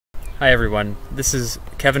Hi everyone, this is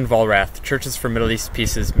Kevin Vollrath, Churches for Middle East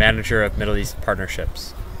Peace's Manager of Middle East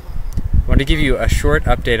Partnerships. I want to give you a short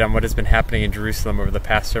update on what has been happening in Jerusalem over the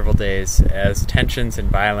past several days as tensions and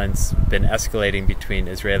violence have been escalating between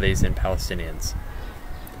Israelis and Palestinians.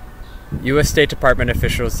 U.S. State Department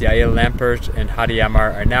officials Yair Lampert and Hadi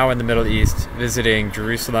Yamar are now in the Middle East visiting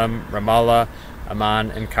Jerusalem, Ramallah, Amman,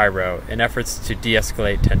 and Cairo in efforts to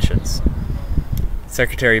de-escalate tensions.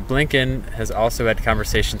 Secretary Blinken has also had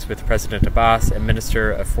conversations with President Abbas and Minister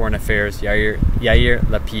of Foreign Affairs Yair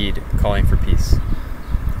Lapid calling for peace.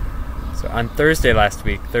 So on Thursday last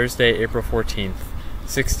week, Thursday, April 14th,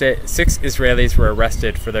 six Israelis were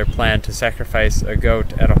arrested for their plan to sacrifice a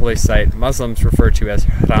goat at a holy site Muslims refer to as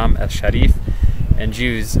Haram al-Sharif and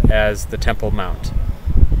Jews as the Temple Mount.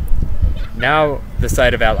 Now the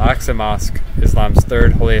site of al-Aqsa Mosque, Islam's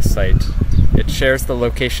third holiest site, it shares the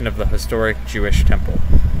location of the historic Jewish temple.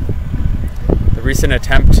 The recent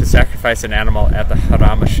attempt to sacrifice an animal at the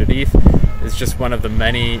Haram al-Sharif is just one of the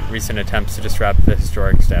many recent attempts to disrupt the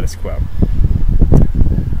historic status quo.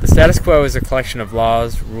 The status quo is a collection of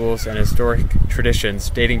laws, rules, and historic traditions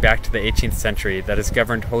dating back to the 18th century that has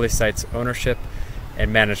governed holy sites' ownership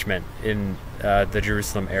and management in the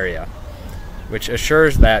Jerusalem area, which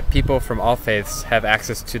assures that people from all faiths have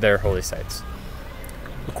access to their holy sites.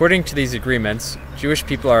 According to these agreements, Jewish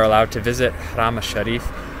people are allowed to visit Haram al-Sharif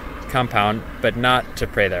compound, but not to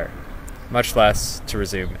pray there, much less to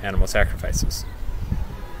resume animal sacrifices.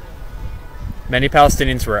 Many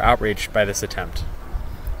Palestinians were outraged by this attempt.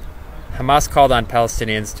 Hamas called on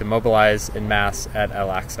Palestinians to mobilize en masse at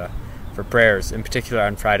al-Aqsa for prayers, in particular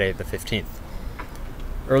on Friday the 15th.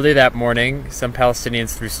 Early that morning, some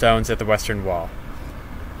Palestinians threw stones at the Western Wall.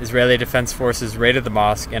 Israeli Defense Forces raided the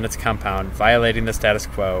mosque and its compound, violating the status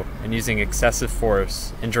quo and using excessive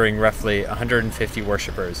force, injuring roughly 150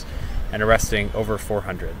 worshippers and arresting over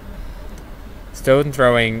 400. Stone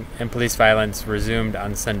throwing and police violence resumed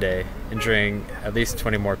on Sunday, injuring at least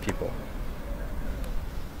 20 more people.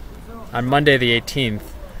 On Monday the 18th,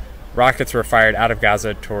 rockets were fired out of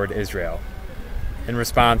Gaza toward Israel. In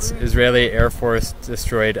response, Israeli Air Force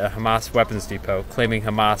destroyed a Hamas weapons depot, claiming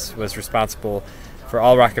Hamas was responsible for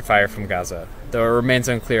all rocket fire from Gaza, though it remains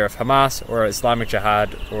unclear if Hamas or Islamic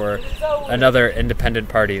Jihad or another independent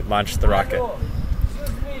party launched the rocket.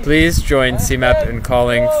 Please join CMEP in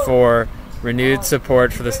calling for renewed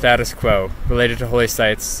support for the status quo related to holy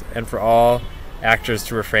sites and for all actors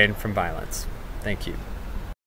to refrain from violence. Thank you.